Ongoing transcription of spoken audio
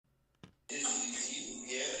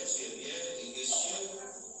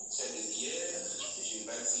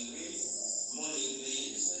bâtirai mon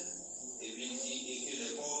église, et bien dit, et que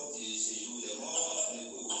les portes du séjour des morts ne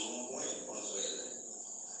pourront point contre elle.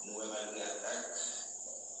 Nous avons malgré l'attaque,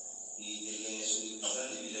 il devient sur l'église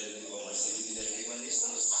depuis qu'elle a commencé, depuis qu'elle a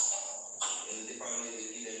connaissance. Et nous avons parlé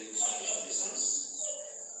depuis qu'elle a connaissance.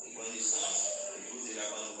 Et connaissance, le jour de la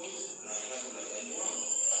Pentecôte, l'entrée pour la grande loi.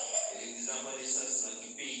 Et l'église en connaissance dans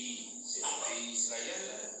quel pays? C'est le pays Israël.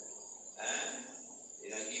 Et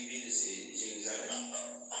dans quelle ville? C'est Jérusalem.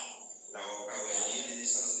 La Rocaoué, de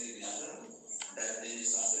naissance de l'église, date de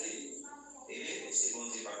naissance de et c'est bon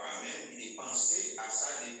Dieu papa même, il est pensé à ça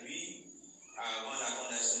depuis avant la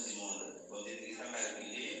fondation du monde. Bon Dieu est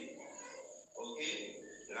calculé, ok,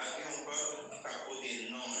 là on peut capoter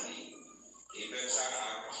non et faire ça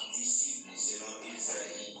à disciples selon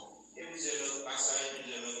Isaïe. Et plusieurs autres passages,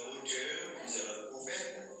 plusieurs autres auteurs, plusieurs autres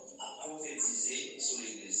prophètes prophétisés sur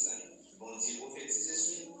l'église. Bon Dieu prophétisé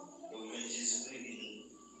sur nous. Et aujourd'hui Jésus-Christ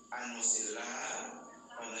annoncé là,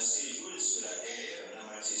 pendant 6 jours sur la terre, dans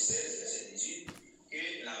Matthieu 16, verset 18,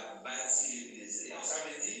 que la bâtie l'église. Ça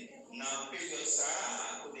veut dire, dans la période ça,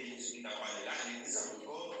 à côté de Jésus qui a parlé là, l'église a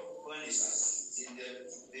encore connaissance. C'est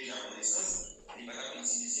déjà connaissance, il va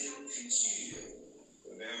utiliser le futur,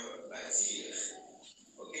 le verbe bâtir.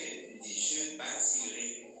 Ok? Il dit, je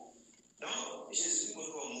bâtirai. Donc, Jésus-Christ va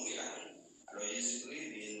encore mourir là. Alors, Jésus-Christ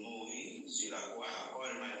vient mourir sur la croix,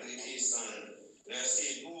 Paul m'a traité sans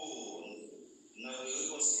verset pour notre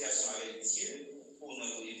réconciliation avec Dieu, pour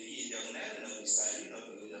notre vie éternelle, notre salut,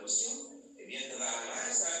 notre rédemption. Et bien,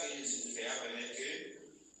 travail, ça que Jésus fait permettre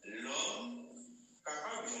que l'homme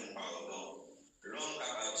capable de pardon, l'homme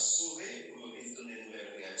capable de sauver pour lui donner une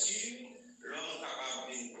nouvelle créature, l'homme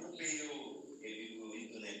capable de couper et puis pour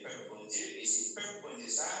lui donner peuple pour Dieu. Et c'est peuple pour Dieu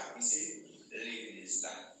ça, et c'est l'église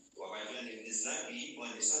là. On va dire l'église là qui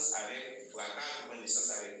prend naissance avec fracas, prend naissance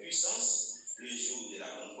avec puissance. Le jour de la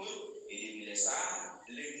Pentecôte, et depuis ça,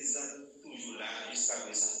 l'église est toujours là jusqu'à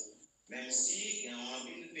présent. Même si il y a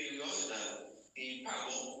une période qui n'est pas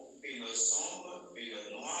bon, période sombre,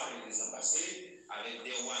 période noire, l'église a passé, avec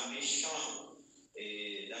des rois méchants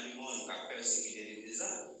et dans le monde qui a persécuté l'église.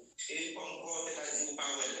 Et encore, c'est-à-dire pas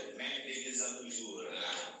mais l'église est toujours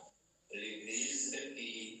là. L'église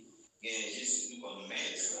qui gagne Jésus-Christ comme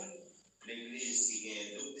maître, l'église qui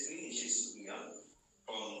gagne doctrine Jésus-Christ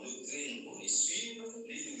comme doctrine pour les suivre,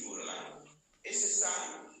 il est toujours là. Et c'est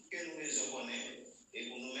ça que nous devons connaître et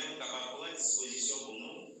pour nous-mêmes capables de prendre disposition pour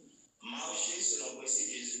nous, marcher selon le principe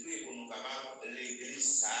de Jésus-Christ pour nous capables de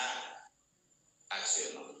l'église ça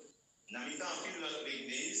actuellement. Dans le temps de notre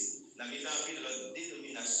église, dans le temps de notre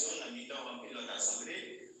dénomination, dans le temps de notre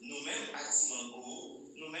assemblée, nous-mêmes à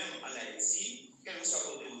Timango, nous-mêmes en Haïti, quel que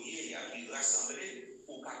soit le côté il y a une rassemblée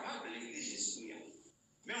pour capable de l'église Jésus-Christ.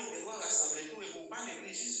 Mais on doit rassembler tout et pour pas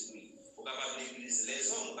l'église Jésus-Christ. Pour capable l'église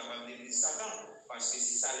les hommes, pour capable l'église Satan. Parce que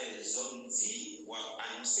c'est ça les hommes disent ou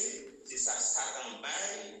annoncé, c'est ça Satan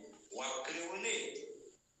baille ou cléoné.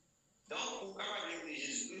 Donc pour capable l'église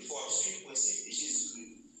Jésus-Christ, il faut suivre le principe de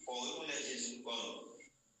Jésus-Christ. Il faut reconnaître Jésus comme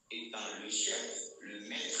étant le chef, le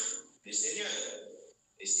maître, le Seigneur.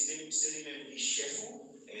 Et si c'est lui-même qui est chef,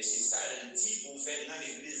 c'est ça le dit pour faire dans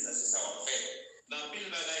l'église, c'est ça qu'on fait. Dans pile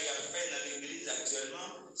bagaille à faire dans l'église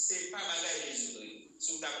actuellement, c'est pas bagaille Jésus-Christ.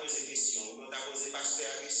 Si vous avez posé question, ou vous avez posé pasteur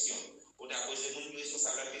la question, ou vous avez posé mon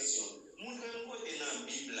responsable la question, montrez-moi côté dans la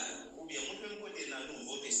Bible, ou bien montrez-moi côté dans le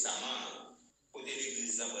Nouveau Testament, côté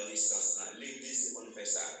l'église de la naissance, l'église c'est qu'on fait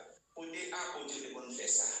ça. Côté A, côté c'est qu'on fait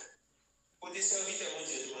ça. Côté serviteur, on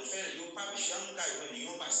dit qu'on fait, il n'y a pas de chambre, il y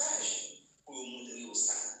a un passage pour vous montrer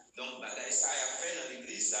ça. Donc, bagaille ça a fait dans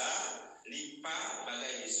l'église, ça, il n'y a pas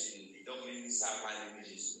bagaille Jésus-Christ. Donc, l'église, ça a pas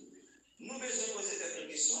l'église Jésus. Nous devons poser cette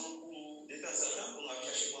question pour, de temps en temps, pour nous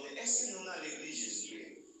chercher qu'on est, est-ce que nous avons l'église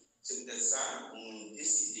Jésus? C'est peut-être ça qu'on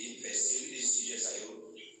décide de faire série de sujets, ça y est,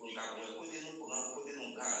 pour nous côté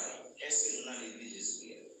nous garde. Est-ce que nous avons l'église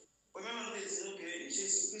Jésus? Premièrement, nous disons que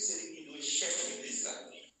Jésus-Christ, c'est lui qui doit chef de l'église là.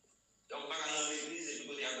 Donc, par exemple, l'église, et puis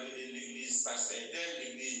côté l'église pasteur,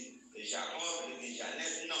 l'église Jacob, l'église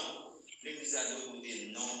Jeannette, non. L'église a deux côtés,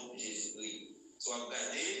 non, Jésus-Christ. Soit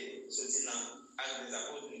regardé, sorti dans Actes des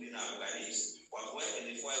Apôtres, dans l'Apocalypse, ou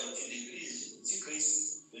après, des fois, il dit l'église du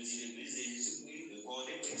Christ, il dit l'église de Jésus-Christ, le corps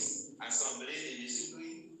de Christ, assemblée de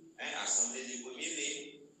Jésus-Christ, assemblée des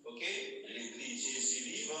premiers-nés, ok? L'église Jésus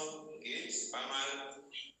vivant, ok? C'est pas mal.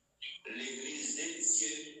 L'église des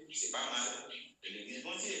dieux, c'est pas mal. L'église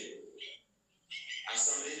bon Dieu.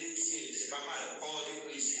 Assemblée des dieux, c'est pas mal. Corps de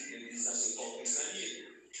Christ, l'église, ça c'est corps christian.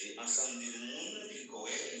 Et ensemble du monde qui est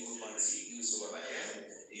correct, qui repentit, qui reçoit la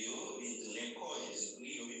baptême, et ils tournent corps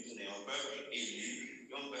Jésus-Christ, ils tournent un peuple élu,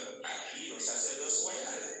 un peuple acquis, un sacerdoce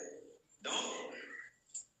royal. Donc,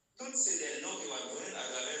 c'est des noms qui vont joindre à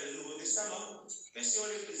travers le Nouveau Testament. Mais si on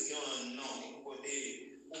l'église a un nom,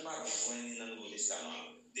 côté, on ne va pas joindre dans le Nouveau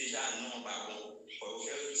Testament. Déjà, non, pas bon. Il faut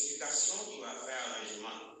faire une explication pour faire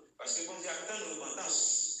arrangement. Parce que quand il y a tant de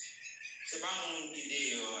repentance, ce n'est pas un monde qui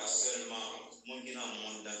dit seulement, monde qui est dans le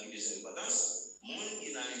monde qui a besoin de repentance. Monde qui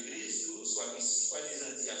est dans l'église, soit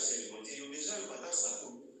disant dit absolument, il y a besoin de repentance en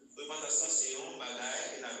tout. Repentance, c'est un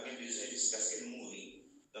bagage qui n'a pas besoin jusqu'à ce qu'il mourit.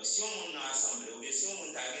 Donc, si on a assemblé, ou bien si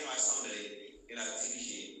on a assemblé, il a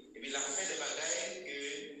dirigé, et puis il a fait des bagages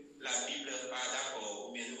que la Bible n'est pas d'accord,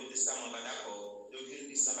 ou bien le Nouveau Testament n'est pas d'accord, le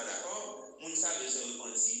Christ n'est pas d'accord, on a besoin de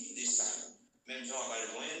repentir de ça. Même Jean va le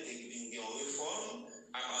joindre, et qui vient en réforme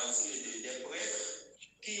à partir des prêtres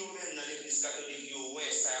qui ont même dans l'église catholique, qui ont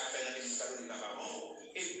ça a fait dans l'église catholique avant,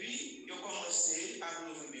 et puis ils ont commencé à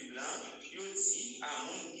ouvrir la Bible, ils ont dit à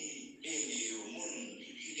monde qui est au monde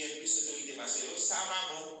qui a plus d'autorité parce que ça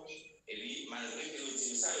va bon. Et puis, malgré que ils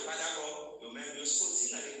disent ça, ils ne sont pas d'accord. Ils ont même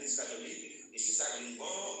sorti dans l'église catholique, et c'est ça qui est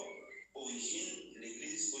origine de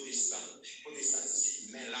l'église protestante.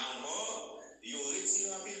 Mais là encore, ils ont retiré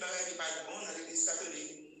un peu de bagage qui n'est pas bon dans l'église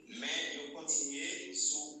catholique, mais ils ont continué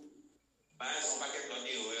sous base en paquet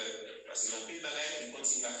d'erreurs. Parce que le bagage qui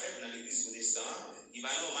continue à faire dans l'église protestante, il va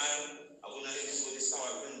normal. Dans l'église protestante, on va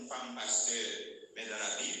avoir une femme pasteur, mais dans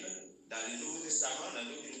la Bible, dans le Nouveau Testament, dans le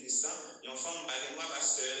Nouveau Testament, il y a une femme moi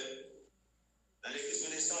pasteur. Dans l'église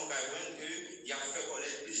protestante, on va voir qu'il a fait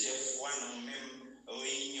connaître plusieurs fois dans la même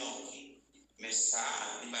réunion. Mais ça,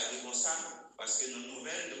 il va dire comme ça, parce que dans la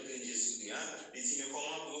nouvelle doctrine de Jésus-Christ, il dit, mais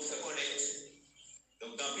comment vous faire connaître?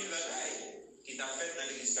 Donc, dans le bagaille qui t'a fait dans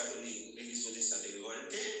l'église catholique, l'église protestante est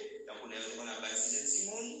révoltée, donc on a baptisé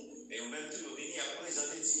Timon, et au même temps, on vient à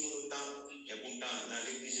présenter Timon autant. Et pourtant, dans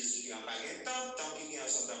l'église Jésus-Christ, il n'y a pas de temps, tant qu'il y a un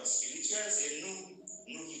temps spirituel, c'est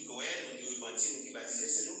nous qui croyons, nous qui repentons, nous qui baptisons,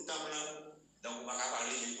 c'est nous le temps là. Donc, on va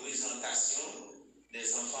parler de présentation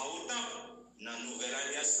des enfants au temple, dans la nouvelle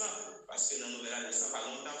alliance, parce que dans la nouvelle alliance, pas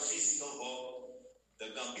longtemps physique encore.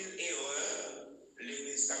 Donc, en pile erreur,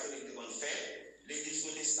 l'église catholique qu'on fait, l'église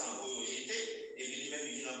protestante a rejeté, et puis lui-même,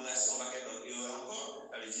 il vient embrasser en paquet d'erreur encore,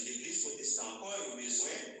 ça veut dire l'église protestante encore, il a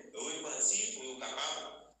besoin de repentir pour être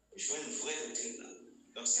capable de jouer une vraie doctrine.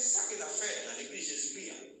 Donc, c'est ça qu'il a fait dans l'église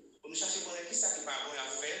Jésus-Christ. Pour nous chercher pour qui ça qui pas bon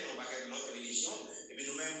à faire dans le notre religion, et puis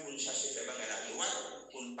nous-mêmes pour nous chercher à faire bagarre à droite,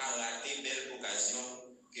 pour ne pas rater belle occasion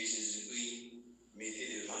que Jésus-Christ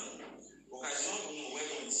mettait devant nous. Occasion pour nous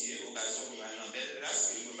remonter, occasion pour nous aller dans belle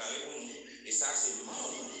place, pour nous préparer pour nous. Et ça, c'est le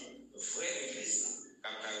membre, vraie église, qui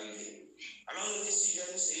a arrivé. Alors, notre décision,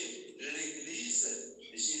 c'est l'église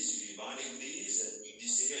de Jésus vivant, l'église du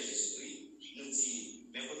Seigneur Jésus-Christ, nous dit,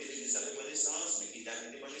 même côté l'église a de connaissance, mais qui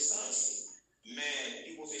date de connaissance. Mais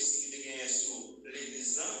il prophétie qui gagne sur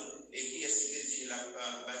l'église et qui est-ce qui dit la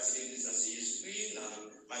bâti l'église c'est Jésus-Christ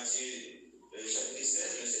dans Matthieu chapitre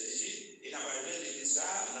 16 verset 18 et dans l'église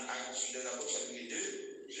dans Actes de l'Apôtre chapitre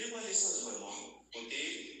 2 je prends naissance vraiment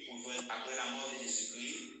côté après la mort de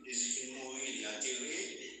Jésus-Christ Jésus-Christ mourit il est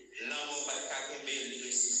enterré l'amour pas de Kakembe il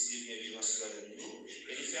ressuscite bien vivant sur le nous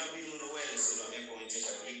et il fait un peu Noël selon 1 Corinthiens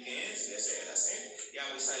chapitre 15 verset 1 à 5 et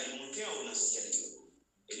après ça il monte en dans ciel.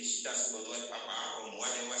 Et il chita sur le droit de papa, comme moi,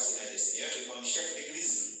 de voici la Seigneur, et comme chef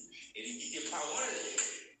d'église. Et il dit des paroles.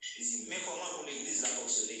 Il dit, mais comment pour l'église a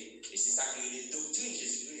fonctionné? Et c'est ça qui est les doctrines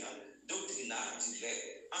Jésus-Christ. Doctrina, du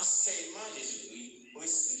grec, enseignement Jésus-Christ,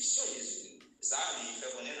 prescription Jésus-Christ. Ça, il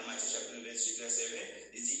fait connaître dans Matthieu chapitre 28, verset 20.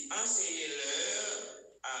 Il dit, enseignez-leur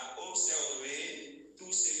à observer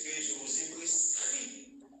tout ce que je vous ai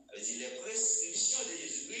prescrit. Il dit, les prescriptions de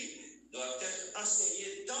Jésus-Christ doivent être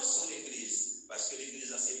enseignées dans son église. Parce que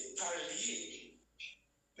l'église, c'est pas lié.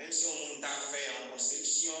 Même si on a fait en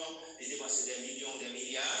construction, et dépenser des millions, des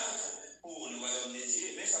milliards pour le royaume de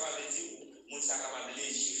Dieu, mais ça va veut dire qu'on est capable de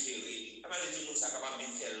légiférer. Ça va veut dire qu'on est capable de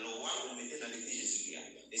faire loi pour le mettre dans l'église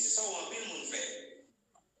Jésus-Christ. Et c'est ça où un peu le monde fait.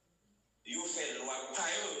 Il fait loi, pas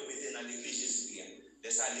le mettre dans l'église Jésus-Christ. De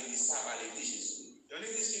ça, l'église, ça va l'église Jésus-Christ. Dans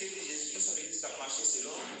l'église Jésus-Christ, c'est l'église qui a marché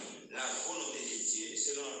selon la volonté de Dieu,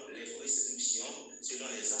 selon les prescriptions, selon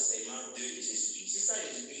les enseignements de Jésus-Christ. C'est ça que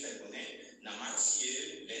Jésus-Christ fait connaître dans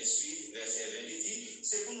Matthieu 28, verset 20. Il dit,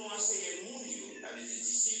 c'est pour nous enseigner nous, avec les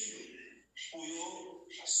disciples, pour nous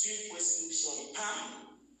suivre prescription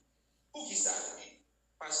PAM. Pour qui ça?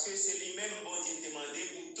 Parce que c'est lui-même, bon Dieu, demandé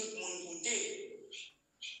pour tout le monde goûter.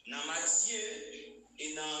 Dans Matthieu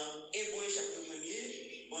et dans Hébreu chapitre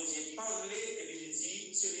 1er, bon Dieu parlait et il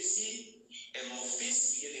dit, celui-ci est mon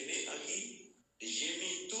fils bien-aimé en qui j'ai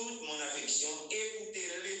mis toute mon affection,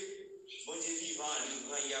 écoutez-le. Bon Dieu vivant, le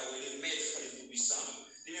grand Yahweh, le maître, le tout-puissant,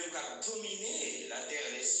 lui-même qui a dominé la terre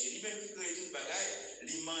et les cieux, lui-même qui crée toute bagaille,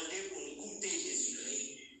 lui demandait pour nous goûter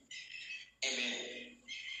Jésus-Christ. Eh bien,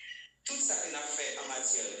 tout ça qu'on a fait en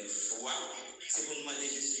matière de foi, c'est pour demander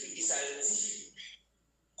Jésus-Christ qui ça le dit.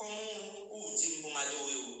 Comment on dit pour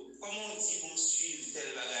m'adorer? Comment on dit pour me suivre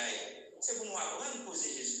tel bagaille? C'est pour nous apprendre à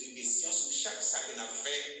poser Jésus-Christ des questions sur chaque ça qu'on a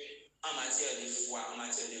fait en matière de foi, en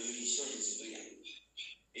matière de religion Jésus-Christ.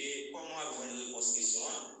 Et comment avoir une réponse question?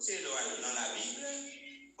 C'est dans la Bible,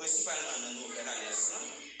 principalement dans nos nouvelles alliances,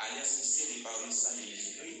 alliance qui scellée par le sang de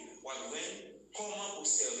Jésus-Christ, comment vous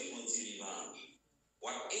servir mon Dieu vivant? Ou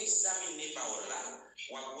examiner parole là,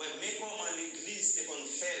 ou mais comment l'église c'est qu'on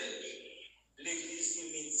fait, l'église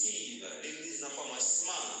primitive, l'église dans le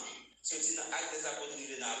commencement, c'est dans l'acte des apôtres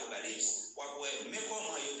de l'Apocalypse, ou mais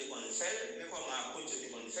comment il qu'on fait, mais comment apôtre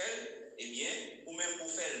qu'on fait, eh bien, ou même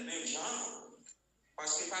pour faire le même genre,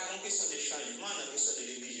 parce que pas une question de changement dans la question de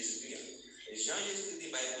l'église Jésus-Christ. Jean Jésus-Christ dit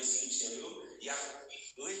par la prescription, il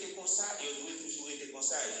a été comme ça, il doit toujours être comme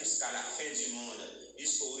ça jusqu'à la fin du monde,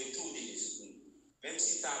 jusqu'au retour de Jésus-Christ. Même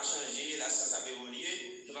si ça a changé, la science a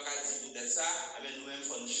évolué, nous ne pouvons pas dire peut-être ça, mais nous-mêmes, il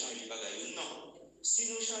faut nous changer bagaille. Non. Si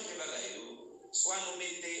nous changeons bagaille, soit nous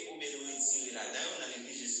mettons ou bien nous retirons là-dedans, dans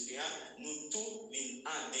l'église Jésus-Christ, nous tous venons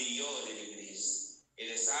en dehors de l'église.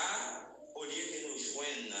 Et de ça, au lieu que nous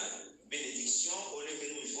joignons bénédiction, au lieu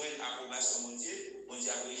que nous joignons approbation, mon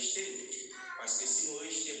Dieu a rejeté. Parce que si nous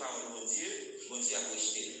rejetons parole, mon Dieu a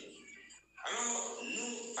rejeté. Alors,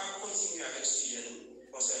 nous allons continuer avec ce sujet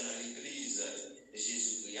concernant l'église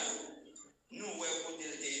Jésus-Christ. Nous voyons qu'il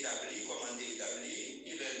est établi, comment il est établi,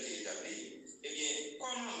 il a été établi. Eh bien,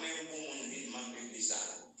 comment même pour mon membre de l'église?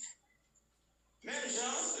 Même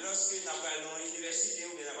gens, lorsque nous allons à l'université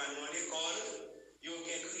ou nous allons à l'école, il y a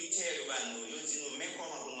des critères, ils disent nous, mais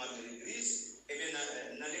comment pour moi de l'église? Eh bien,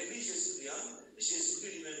 dans l'église Jésus-Christ,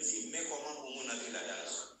 Jésus-Christ lui-même dit, mais comment pour moi entrer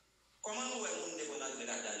là-dedans? Comment nous voyons entrer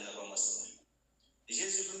là-dedans dans le commencement?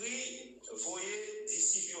 Jésus-Christ voyait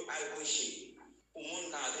disciples à prêcher pour le monde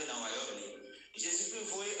qui entrer dans le royaume. Jésus-Christ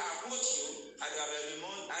voyait apôtres à travers le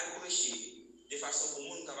monde à prêcher de façon pour le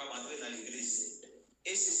monde capable d'entrer dans l'église.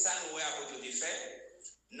 Et c'est ça que nous voyons apôtres de fait.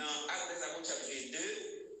 Dans Actes des Apôtres chapitre 2,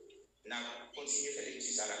 nous avons continué à faire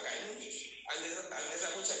l'église à la caille. Actes des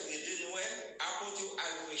Apôtres chapitre 2, nous voyons apôtres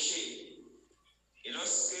à prêcher. Et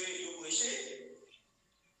lorsque ils prêchaient,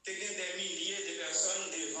 il y a des milliers de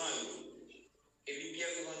personnes devant eux. Et puis Pierre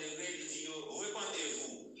il dit,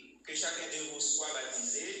 repentez-vous, que chacun de vous soit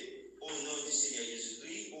baptisé au nom du Seigneur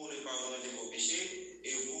Jésus-Christ pour le pardon de vos péchés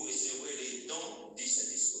et vous recevrez les dons du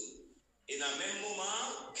Saint-Esprit. Et dans le même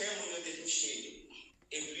moment, quand on a été touché,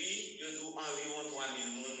 et puis il y a environ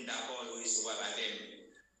 3000 personnes d'accord pour recevoir la baptême.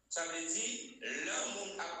 Ça veut dire, le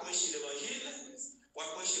monde a prêché l'évangile, ou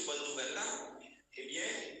a prêché bonne nouvelle là, eh bien,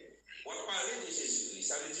 on va parler de Jésus-Christ.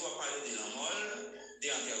 Ça veut dire, on va parler de la mort, de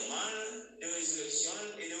l'enterrement, de résurrection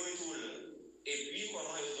et de retour. Et puis,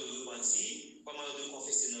 comment il doit repentir, comment il doit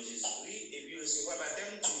confesser notre Jésus-Christ, et puis recevoir le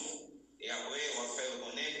baptême tout. Et après, on va faire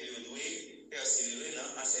reconnaître que il doit persévérer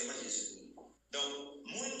dans l'enseignement de Jésus-Christ. Donc,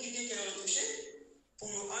 les gens qui disent qu'ils ont touché, pour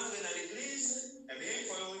entrer dans l'église, eh bien, il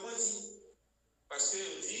faut le repentir. Parce que,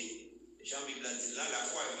 on dit, Jean-Bible dit là, la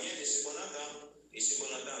foi vient de ce qu'on entend. Et ce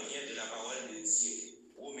qu'on entend vient de la parole de Dieu.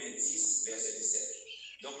 Romains 10, verset 17.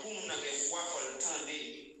 Donc, pour nous, dans les foi, il faut entendre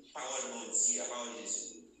la parole de Dieu, la parole de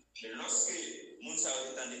Jésus. Mais lorsque nous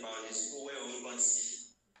savons entendre la parole de Jésus, nous devons repentir.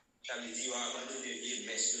 Ça veut dire, on va abandonner les vieilles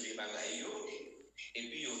mèches sur les bagailles, et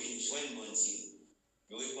puis on vient joindre mon Dieu.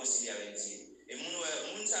 On réconcilie avec Dieu. Et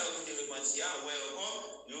nous savons repentir,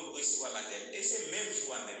 nous recevons la baptême. Et c'est même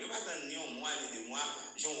jour même. Nous ne pas attendre ni un mois, ni 2 mois,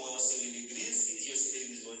 j'en vois enseigner l'église, qui dit aussi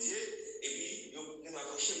l'église de Dieu, et puis nous allons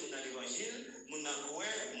approcher dans l'évangile, nous allons croire,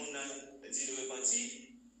 nous allons dire de repentir.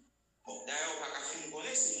 Bon, d'ailleurs, on ne va pas finir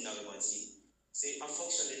connaître si nous avons repenti. C'est en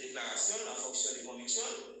fonction des déclarations, en fonction des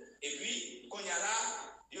convictions. Et puis, quand il y a là,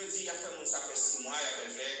 il dit qu'il a fait ça fait 6 mois,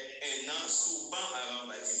 il a fait 1 an, souvent avant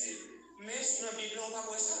de baptiser. Mais si dans la Bible, on ne va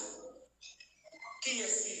pas ça. Qui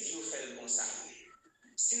est-ce qui dit qu'on fait comme ça?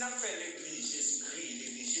 Si on a fait l'église Jésus-Christ,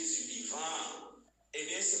 l'église Jésus vivant, eh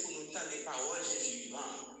bien, c'est pour nous tendre des paroles Jésus vivant.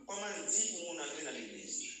 Comment on dit pour nous entrer dans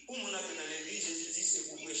l'église? Pour nous entrer dans l'église, Jésus dit c'est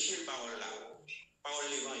pour prêcher la parole là. Parole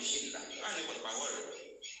de l'évangile là. Pas n'importe parole.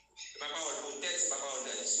 Ce n'est pas parole pour tête, ce n'est pas parole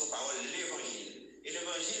d'addition, parole de l'évangile. Et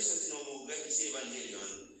l'évangile, c'est un mot grec qui c'est évangélion.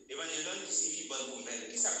 Évangélion qui signifie bonne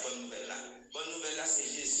nouvelle. Qui c'est bonne nouvelle là? Bonne nouvelle là, c'est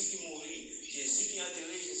Jésus qui mourit, Jésus qui est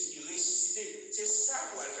enterré, Jésus qui est ressuscité. C'est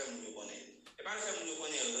ça pour faire nous connaître. Et pas le faire nous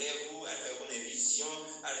connaître rêve, elle fait connaître vision,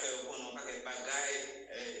 elle fait connaître pas quel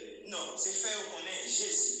bagaille. Non, c'est faire connaître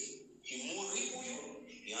Jésus qui mourit pour nous,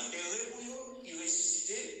 qui est enterré pour nous, qui est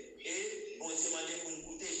ressuscité. Et on demande pour nous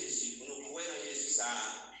goûter Jésus, pour nous croire dans Jésus ça.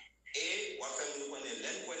 Et on va faire nous connaître.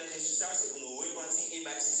 L'un croire dans Jésus ça, c'est pour nous repentir et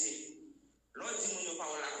baptiser. dit mon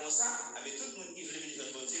parole là comme ça, avec tout le monde qui veut venir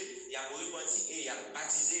de Dieu, il y a repenti et il y a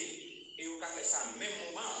baptisé. Et on peut faire ça au même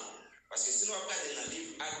moment. Parce que si nous regardons dans le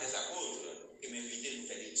livre Actes des Apôtres, et m'inviter à nous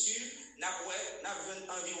faire lecture, nous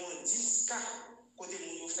avons environ 10 cas côté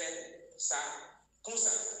nous fait ça comme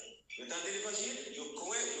ça. Le temps de l'évangile, ils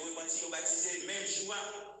croient, ils repentent, ils baptisé même jour.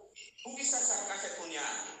 Pour qui ça a fait qu'on y a,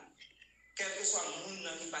 quel que soit le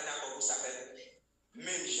monde qui n'est pas d'accord pour ça fait,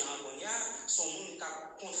 même gens qu'on y a, son monde qui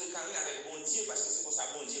a contrecarré avec bon Dieu, parce que c'est pour ça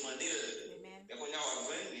bon Dieu m'a dit. Et qu'on y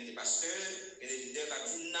a des pasteurs, et des leaders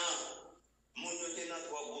qui disent non. Mon noté dans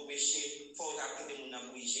trois gros péchés, il faut apprendre mon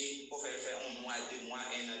abrégé pour faire un mois, 2 mois,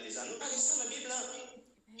 1 an, 2 ans. Nous parlons ça dans la Bible.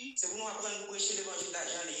 C'est pour nous apprendre à prêcher l'évangile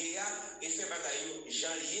d'argent lié et faire bagaille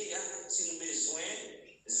Jean lié si nous avons besoin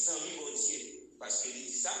d'amis bon Dieu. Parce qu'il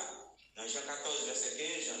dit ça dans Jean 14, verset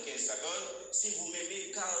 15, Jean 15, 14. Si vous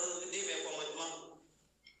m'aimez, gardez mes commandements.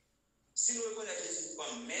 Si nous reconnaissons Jésus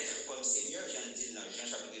comme maître, comme Seigneur, Jean dit dans Jean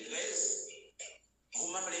chapitre 13. Vous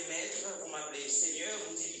m'appelez maître, vous m'appelez Seigneur,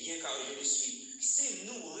 vous dites bien car je le suis. Si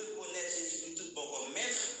nous reconnaissons Jésus tout bon comme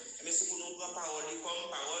maître, mais c'est pour nous prendre parole comme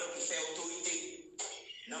parole qui fait autorité.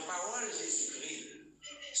 Dans la parole Jésus-Christ,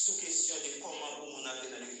 sous question de comment vous nous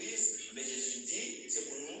appelez dans l'église, mais Jésus dit, c'est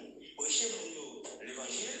pour nous prêcher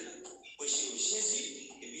l'évangile, prêcher Jésus,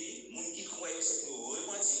 et puis, les gens qui croient, c'est pour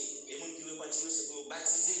repentir, et les gens qui repentent, c'est pour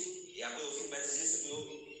baptiser, et après, au fin de baptiser, c'est pour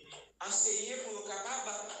enseigner pour être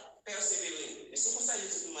capable persévérer. Et c'est pour ça que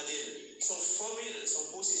Jésus nous dit, son formule, son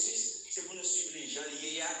processus, c'est pour nous suivre les gens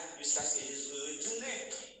liés jusqu'à ce que Jésus retourne,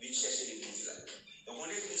 venir chercher l'église là. Donc on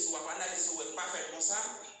l'église, on va pas analyser, on va pas faire comme ça,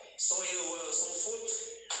 sans erreur, sans faute,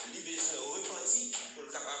 libérer, repentir, pour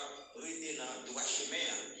être capable de rester dans le droit chemin,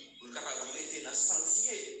 pour être capable de rester dans le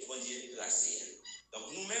sentier, pour Dieu tracé.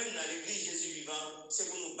 Donc nous-mêmes, dans l'église Jésus vivant, c'est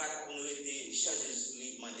pour nous battre, pour nous rester Jean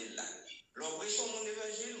Jésus-Christ Mandela. L'on prêche mon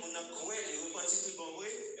évangile, mon croit, et repentir tout bon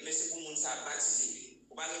vrai, mais c'est pour nous ça baptiser.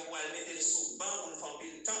 Vous ne pouvez pas mettre le sous banc pour nous faire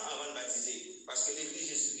plus de temps avant de baptiser. Parce que l'église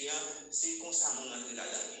Jésus-Christ, c'est comme ça mon entrée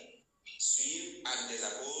là-dedans. Suivre Actes des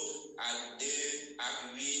Apôtres, Actes 2,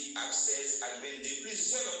 Actes 8, Actes 16, Actes 22,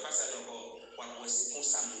 plusieurs autres passages encore. Pour c'est comme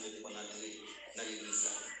ça mon entrée dans l'église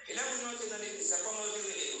là. Et là, vous entrez dans l'église là, comment vous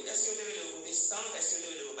êtes? Est-ce que vous êtes les protestants? Est-ce que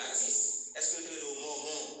vous êtes les baptistes? Est-ce que vous êtes les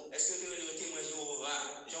mormons? Est-ce que vous êtes les témoins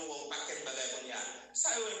Jéhovah? J'en vois un paquet de bagages qu'on y a. Ça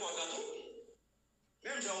est important tout.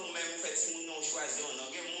 Même gens ou même fait si nous choisir, on a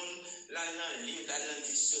des gens là dans le livre, là dans le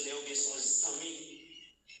dictionnaire, ou bien son amis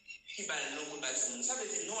qui parlent non pour bâtiment. Ça veut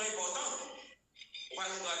dire non important. Par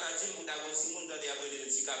exemple, on dit que vous avez si vous avez appelé le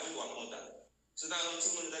petit cabri, vous êtes content. Si vous avez si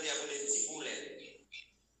vous avez appelé le petit boulet,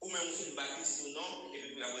 ou même vous faites baptiser ou non, et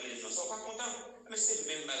puis vous appelez le nom, ils ne sont pas contents. Mais c'est le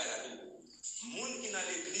même bagage à tout. Les gens qui sont dans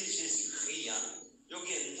l'église Jésus-Christ, ils ont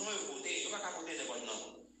un nom à voter, ils ne vont pas voter n'importe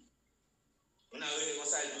nom. On a eu comme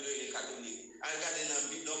ça, les catholiques. Regardez dans la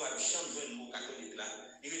Bible, on va jamais le mot catholique là.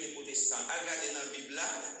 Il y a les protestants. Regardez dans la Bible là,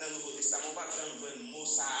 dans le Nouveau Testament, on va jamais le mot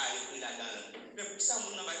ça écrit là-dedans. Mais pour ça,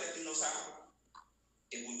 on n'a pas tête dans ça.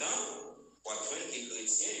 Et pourtant, on va voir que les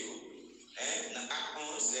chrétiens, dans Actes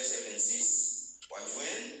 11, verset 26, on va voir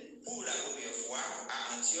pour la première fois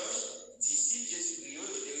à Antioche, disciples Jésus-Christ,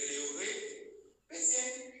 les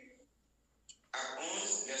chrétiens. Actes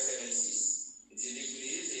 11, verset 26. Il dit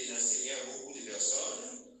l'Église et l'enseignait beaucoup de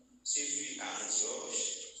personnes. C'est vu à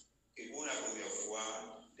Antioche que pour la première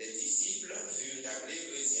fois, les disciples furent appelés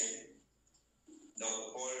chrétiens.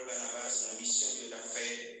 Donc, Paul Barnabas, la mission qu'il a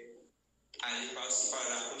fait, aller par-ci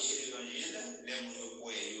par-là, prêcher l'évangile, les gens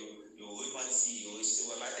qui ont repenti, ils ont reçu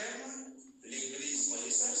le baptême, l'église prend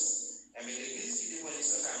naissance, mais l'église qui prend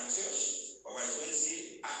naissance à Antioche, on va jouer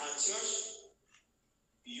ici, à Antioche,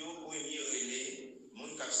 ils ont premier relais, les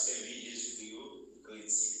gens qui ont servi Jésus-Christ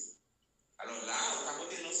chrétien. Alors là, on va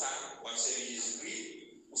côté dans ça, on va servir Jésus-Christ,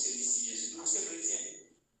 ou c'est ici Jésus-Christ, ou c'est chrétien.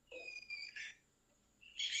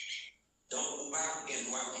 Donc, on va avoir un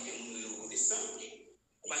droit qui est le protestant,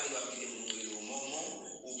 on va avoir un droit qui est le mormon,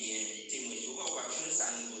 ou bien témoin de Jéhovah, on va jouer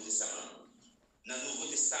ça dans le Nouveau Testament. Dans le Nouveau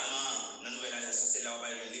Testament, dans la Nouvelle Alliance, c'est là où on va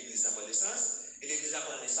avoir l'église à naissance. Et l'église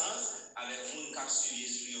à naissance, avec les gens qui suivent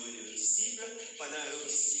Jésus-Christ et les disciples, pendant les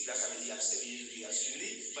disciples, ça veut dire qu'ils suivent Jésus-Christ à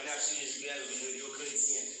suivre, pendant qu'ils suivent Jésus-Christ, ils sont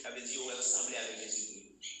chrétiens, ça veut dire qu'ils ressemblent avec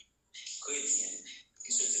Jésus-Christ. Chrétiens,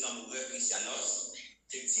 qui sont dans le vrai christianos,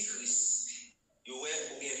 c'est petit Christ. Ils ont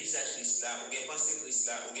un visage Christ là, ou un pensée Christ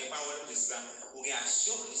là, ou un parole Christ là, ou une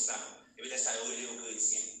action Christ là, et bien ça est aux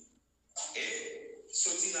chrétiens. Et,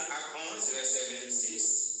 sorti dans Acte 11, verset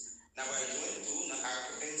 26, nous allons joindre tout dans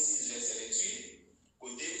Acte 26, verset 28,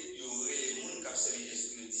 côté, il y aurait les gens qui ont servi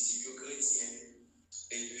Jésus, les disciples chrétiens.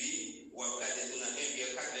 Et puis, on va regarder tout dans 1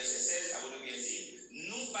 Pierre 4, verset 16, à votre Pierre dit,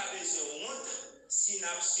 nous pas besoin de honte si nous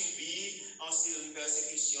avons subi en série de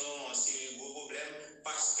persécutions, en série de gros problèmes,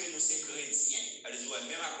 parce que nous sommes chrétiens. Alors,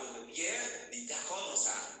 même apôtre Pierre, il est d'accord dans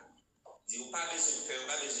ça. Il dit, vous n'avez pas besoin de faire,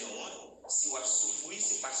 pas besoin de honte. Si vous avez souffert,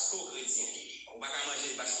 c'est parce que vous êtes chrétien. Vous n'avez pas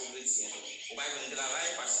manger parce que vous êtes chrétien. Vous n'avez pas de travail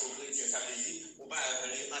parce que vous êtes chrétien. Ça veut dire, vous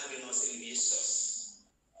n'avez pas entrer dans ces sauce.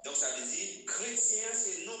 Donc, ça veut dire, chrétien,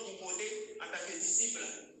 c'est non pour porter en tant que disciple.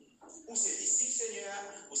 Ou c'est disciple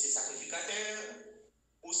Seigneur, ou c'est sacrificateur,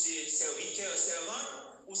 ou c'est serviteur,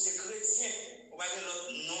 servant, ou c'est chrétien. Ou pas que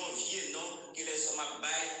l'autre non vieux, non, que les hommes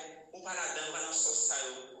abaillent, ou pas là-dedans, pas dans ce sens,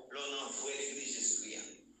 l'on envoie l'église Jésus-Christ.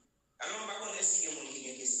 Alors, on va connaître si il y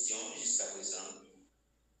a une question jusqu'à présent.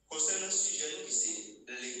 Concernant le sujet, qui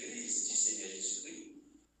c'est l'église du Seigneur Jésus-Christ.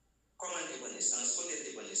 Comment des connaissances, connaître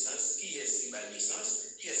des connaissances, qui est-ce qui va la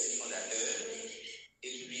licence, qui est-ce qui est fondateur,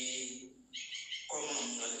 et puis comment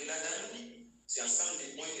entrer là-dedans. C'est ensemble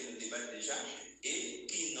des points que nous débattons déjà, et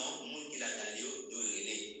qui n'ont monde qui l'a-dedans de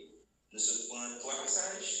relais. Nous prenons 3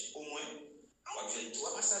 passages au moins. On va faire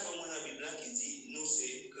 3 passages au moins dans la Bible qui dit nous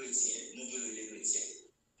c'est chrétiens, nous devons les chrétiens.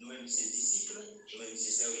 Nous-mêmes c'est disciples, nous-mêmes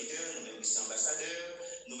c'est serviteurs, nous-mêmes c'est ambassadeurs,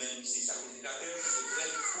 nous-mêmes c'est sacrificateurs, c'est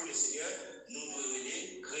prêtres pour le Seigneur, nous devons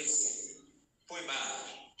les chrétiens. Point barre.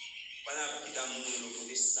 Voilà qui t'a montré le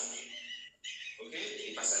protestant. Ok?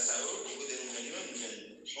 Et passage à l'autre, au côté de nous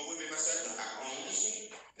venons. On premier passage dans Acte 11,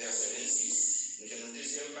 verset 26. Nous avons un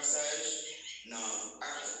deuxième passage dans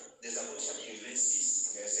Acte des Apôtres, chapitre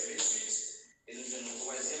 26, verset 28. Et nous avons un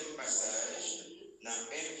troisième passage dans 1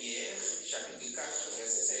 Pierre, chapitre 4,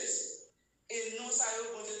 verset 16. Et non, ça y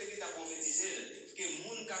est, bon Dieu qui a prophétisé que les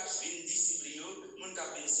gens qui viennent disciples, les gens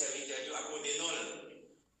qui viennent serviteurs, à côté de nous.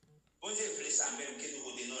 Bon Dieu voulait ça même que nous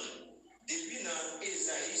côté nous. Depuis dans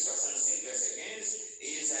Ésaïe 65, verset 15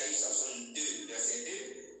 et Ésaïe 62, verset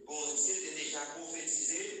 2, bon Dieu a déjà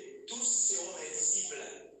prophétisé, tous seront les disciples.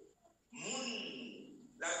 Moun,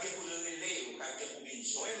 la vie pour le relais, ou la vie pour bien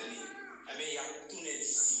joindre, mais il y a tous les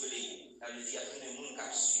disciples. Ça veut dire qu'il y a tous les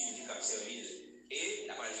gens qui suivent, qui servent. Et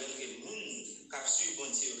la parole dit que les gens qui suivent bon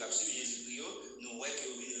Dieu, qui suivent Jésus-Christ, nous voyons que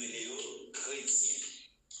nous sommes chrétiens.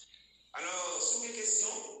 Alors, sur les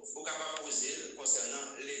questions, vous pouvez poser concernant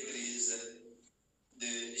l'église de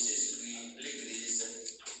Jésus-Christ, l'église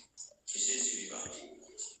Jésus vivant.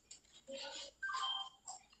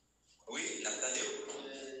 Oui, l'attendez.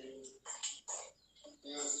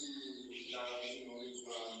 Merci, la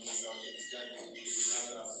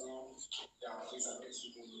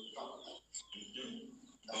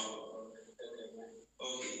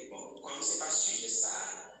Ok, bon, comme c'est pas sujet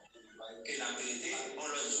ça, que la vérité, on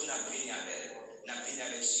le joue la prière avec. La prière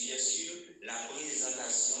avec sujet sur la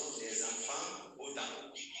présentation des enfants au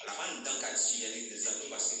temple. Alors, on dans quatre sujets des enfants,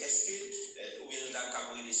 parce que est-ce que, ou bien nous avons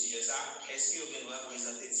parlé de sujet ça, est-ce que nous va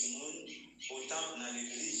présenter Timoun au temple dans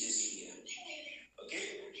l'église Jésus-Christ? Ok?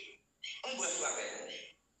 On bref rappel.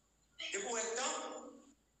 Et pour un temps,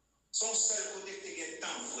 son seul côté que tu as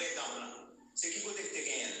temps, vrai temps, c'est qui côté que tu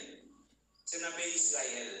as c'est dans le pays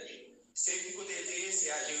d'Israël. C'est qui côté c'est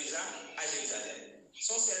à Jérusalem.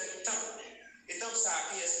 Son seul temps. Et tant que ça,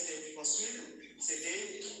 qui est-ce qui était construit?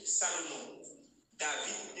 C'était Salomon.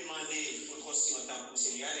 David demandait pour construire un temple pour le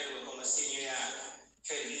Seigneur. Et comme le Seigneur a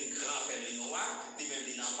fait une grande, fait une noire, lui-même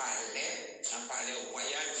il en parlait au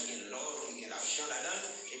royal, qui a l'or, qui a l'argent là-dedans.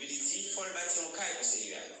 Et puis il dit, il faut le bâtir un caille pour le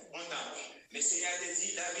Seigneur. On temple. Mais le Seigneur a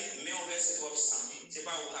dit, David, mets en verset 300. Ce n'est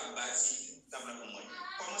pas où on a bâti temple pour moi.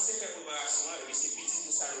 Comment c'est fait préparation? Et puis c'est petit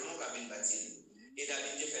pour Salomon qui a bien bâti. Et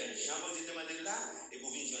David a fait Jean-Baptiste demandé là, et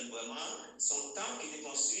pour venir joindre vraiment son temple qui était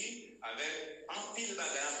construit avec un pile de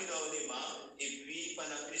bagages, un pile d'ornements, et puis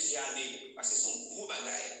pendant plusieurs années, parce que c'est un gros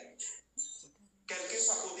bagage. Quel que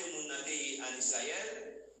soit côté de mon pays en Israël,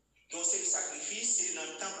 donc c'est le sacrifice, c'est dans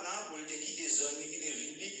le temple là, pour le quitter des zones, quitter des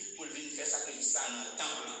villes, pour venir faire sacrifice ça dans le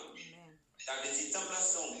temple là. Ça veut dire, le temple là,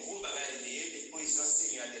 c'est un gros bagage des présence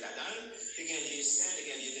Seigneur de là-dedans, il y a un lieu saint, il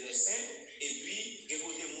y a un lieu très saint, et puis, il y a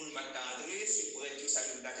côté de monde qui va entrer, c'est pour être tout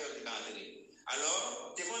sacrificateur qui va entrer.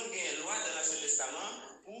 Alors, il y a une loi dans l'Ancien Testament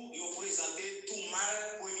pour présenter tout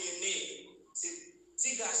mal premier-né. C'est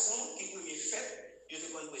petit garçon qui premier fait, il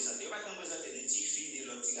faut présenter. Il ne va pas présenter des petites filles et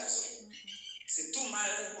des petits garçons. C'est tout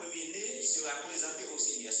mal premier-né sera présenté au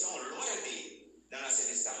Seigneur. C'est en loyauté dans l'Ancien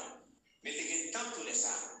Testament. Mais il y a tant tous les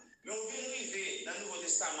ça. Mais on vient arriver dans le Nouveau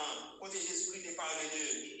Testament, quand Jésus-Christ a parlé de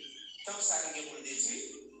tant que ça qui est pour le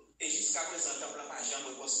détruire, et jusqu'à présent, le temple n'a pas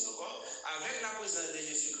jamais construit encore. Avec la présence de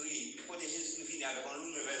Jésus-Christ, quand Jésus-Christ vient avec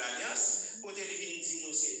une nouvelle alliance, quand il vient dire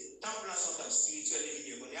nous, c'est temple en son temps spirituel et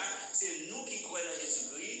c'est nous qui croyons en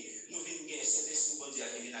Jésus-Christ, nous venons gagner cet esprit bon Dieu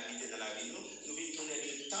qui vient habiter dans la vie, nous venons tourner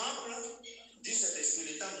le temple du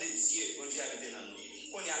Saint-Esprit, le temple de Dieu, bon Dieu habiter dans nous.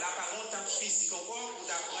 qu'on y a là pas longtemps physique encore pour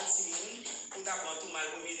t'apprendre Simon, pour t'apprendre tout mal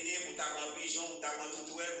combiné, pour t'apprendre pigeon, pour t'apprendre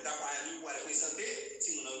tout douel, pour t'apprendre lui pour aller présenter,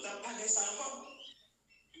 Simon n'a autant pas de ça encore.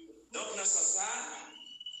 Donc dans ce sens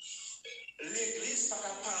l'église pas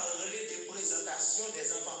capable de parler de présentation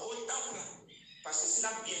des enfants au temple. Parce que si la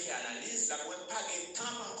bien fait analyse, la pourrait pas de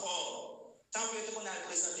temps encore. Tant que on a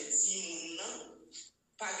présenté Simon,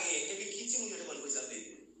 pas de et puis qui Simon on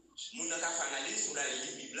présenter. Mon n'a pas fait analyse pour la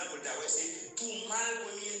Bible pour dire c'est tout mal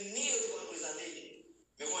premier né on présenter.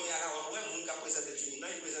 Mais quand il y a là ouais mon qui présenter Simon,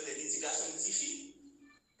 il présente des petits garçons et des filles.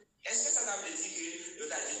 Est-ce que ça veut dire que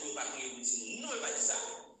le a dit qu'on va prier pour Simon? Non, il va dire ça.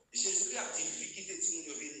 Jésus-Christ a dit quitter Simon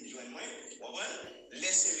de venir joindre moi.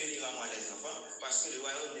 Laissez venir à moi les enfants, parce que le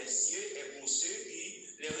royaume des cieux est pour ceux qui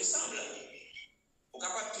les ressemblent. Vous êtes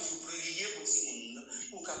capable toujours prier pour Simon,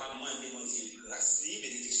 vous êtes capable de demander mon Dieu grâce,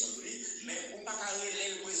 bénédiction de lui, mais vous ne pouvez pas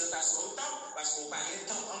relayer la présentation au temps, parce que vous n'avez pas de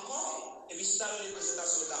temps encore. Et puis, si vous avez la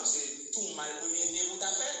présentation au temps, c'est tout mal pour vous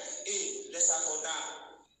fait, et les sacerdotes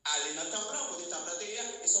aller dans le temple, côté temple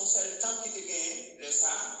derrière, et son seul temple qui te gagne,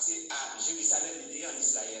 c'est à Jérusalem, en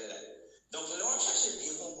Israël. Donc, là, on cherche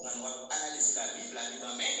bien comprendre, analyser la Bible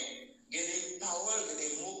en main, il y a des paroles, il y a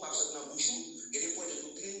des mots qui passent dans la bouche, il y a des points de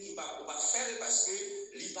doctrine qui ne peuvent pas faire parce que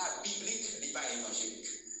ce n'est pas biblique, ce n'est pas évangélique.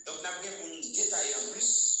 Donc, on a bien pour nous détailler en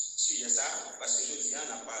plus sur ça, parce que je dis,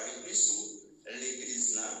 on a parlé plus sur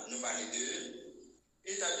l'église là, nous parlons de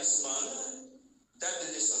établissement, date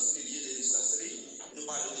de naissance, lieu de naissance, nous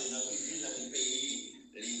parlons de notre ville, notre pays,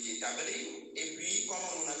 établi, et puis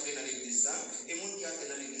comment on a fait dans l'église, et nous qui a fait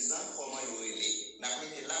dans l'église, comment il est. Nous avons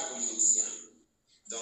été là pour le dire.